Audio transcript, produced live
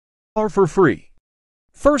are for free.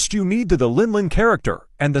 First you need the Linlin character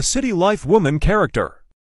and the City Life Woman character.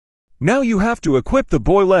 Now you have to equip the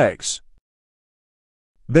boy legs.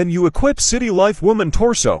 Then you equip City Life Woman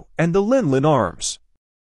torso and the Linlin arms.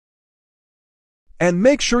 And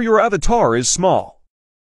make sure your avatar is small.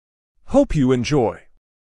 Hope you enjoy.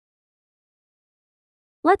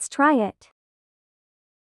 Let's try it.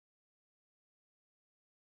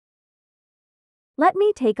 Let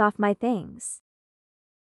me take off my things.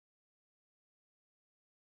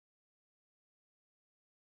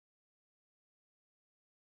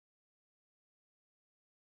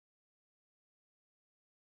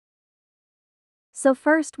 So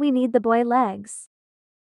first we need the boy legs.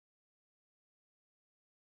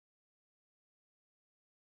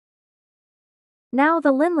 Now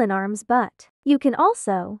the Linlin arms, but you can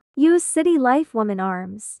also use City Life Woman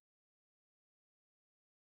arms.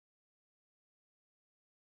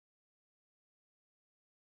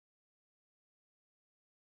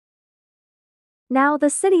 Now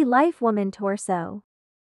the City Life Woman torso.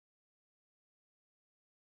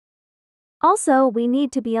 Also, we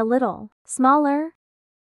need to be a little smaller.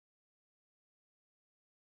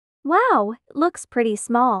 Wow, it looks pretty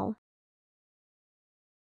small.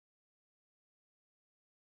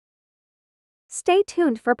 Stay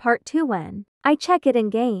tuned for part 2 when I check it in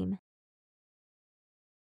game.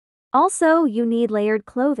 Also, you need layered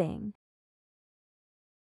clothing.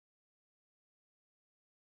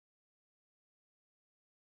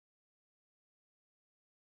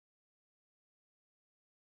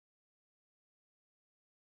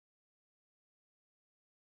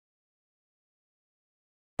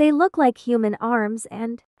 They look like human arms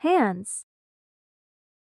and hands.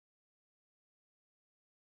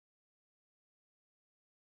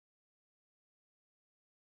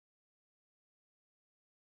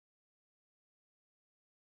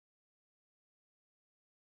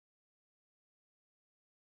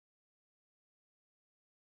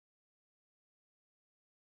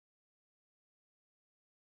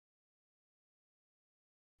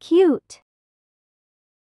 Cute.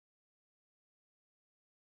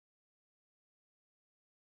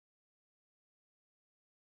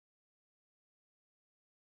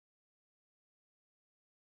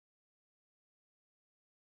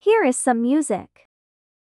 Here is some music.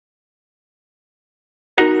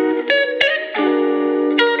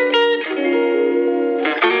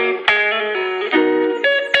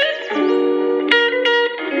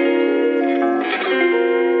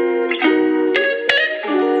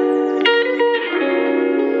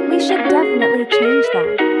 We should definitely change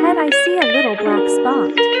that. Head, I see a little black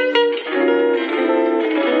spot.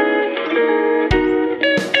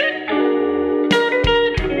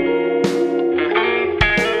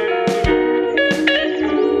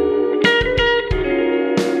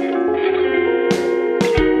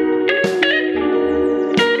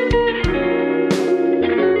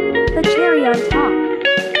 The cherry on top.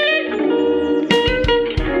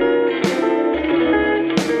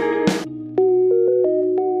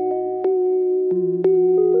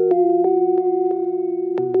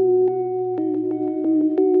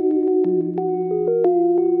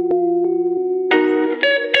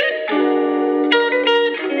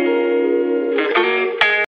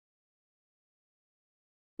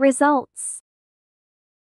 Results.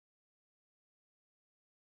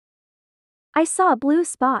 I saw a blue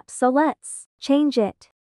spot, so let's change it.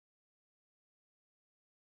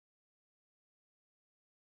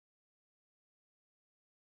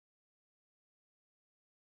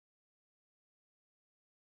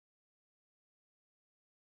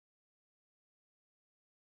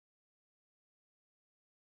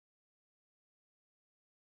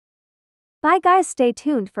 Bye guys, stay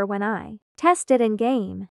tuned for when I test it in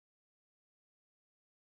game.